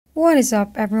What is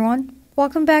up, everyone?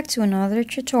 Welcome back to another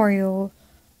tutorial.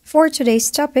 For today's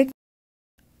topic,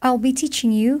 I'll be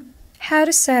teaching you how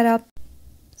to set up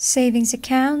savings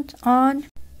account on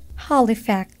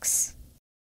Halifax.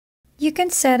 You can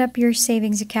set up your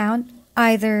savings account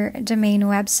either the main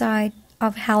website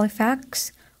of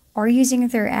Halifax or using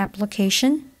their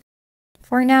application.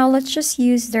 For now, let's just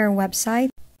use their website.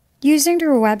 Using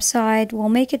their website will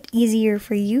make it easier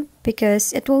for you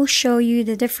because it will show you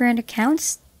the different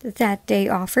accounts that they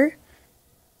offer,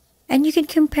 and you can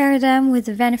compare them with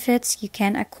the benefits you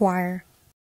can acquire.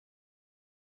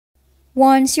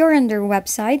 Once you're on their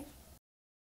website,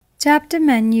 tap the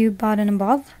menu button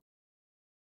above,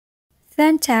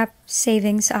 then tap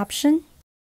Savings option.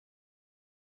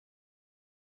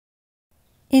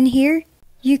 In here,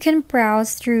 you can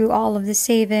browse through all of the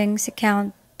savings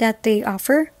account that they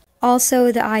offer,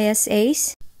 also the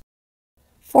ISAs.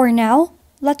 For now,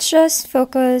 let's just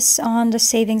focus on the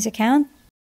savings account.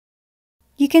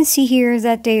 You can see here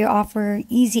that they offer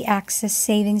easy access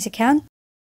savings account,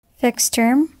 fixed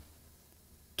term,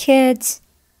 kids,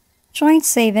 joint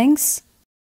savings,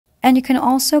 and you can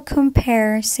also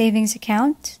compare savings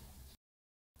account.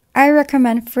 I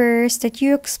recommend first that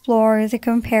you explore the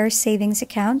compare savings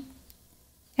account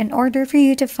in order for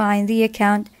you to find the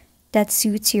account that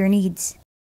suits your needs.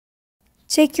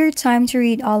 Take your time to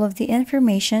read all of the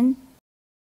information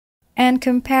and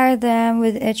compare them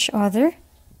with each other,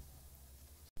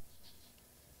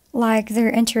 like their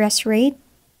interest rate,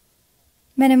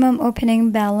 minimum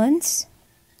opening balance,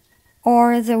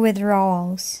 or the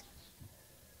withdrawals.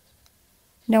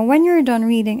 Now, when you're done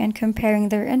reading and comparing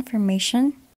their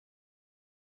information,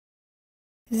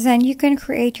 then you can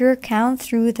create your account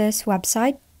through this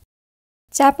website.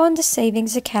 Tap on the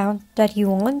savings account that you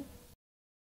want,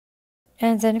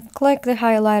 and then click the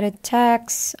highlighted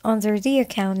text under the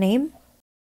account name.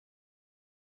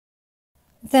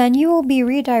 Then you will be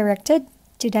redirected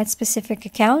to that specific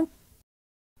account.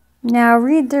 Now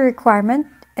read the requirement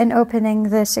in opening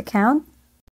this account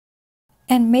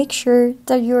and make sure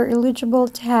that you're eligible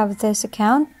to have this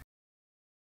account.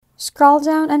 Scroll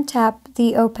down and tap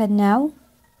the Open Now.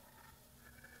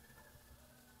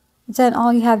 Then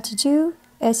all you have to do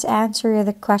is answer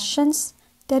the questions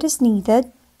that is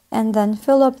needed and then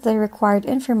fill up the required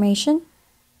information.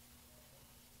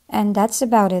 And that's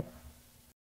about it.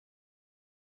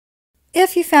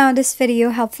 If you found this video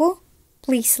helpful,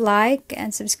 please like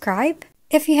and subscribe.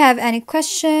 If you have any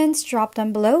questions, drop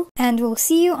them below, and we'll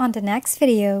see you on the next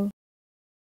video.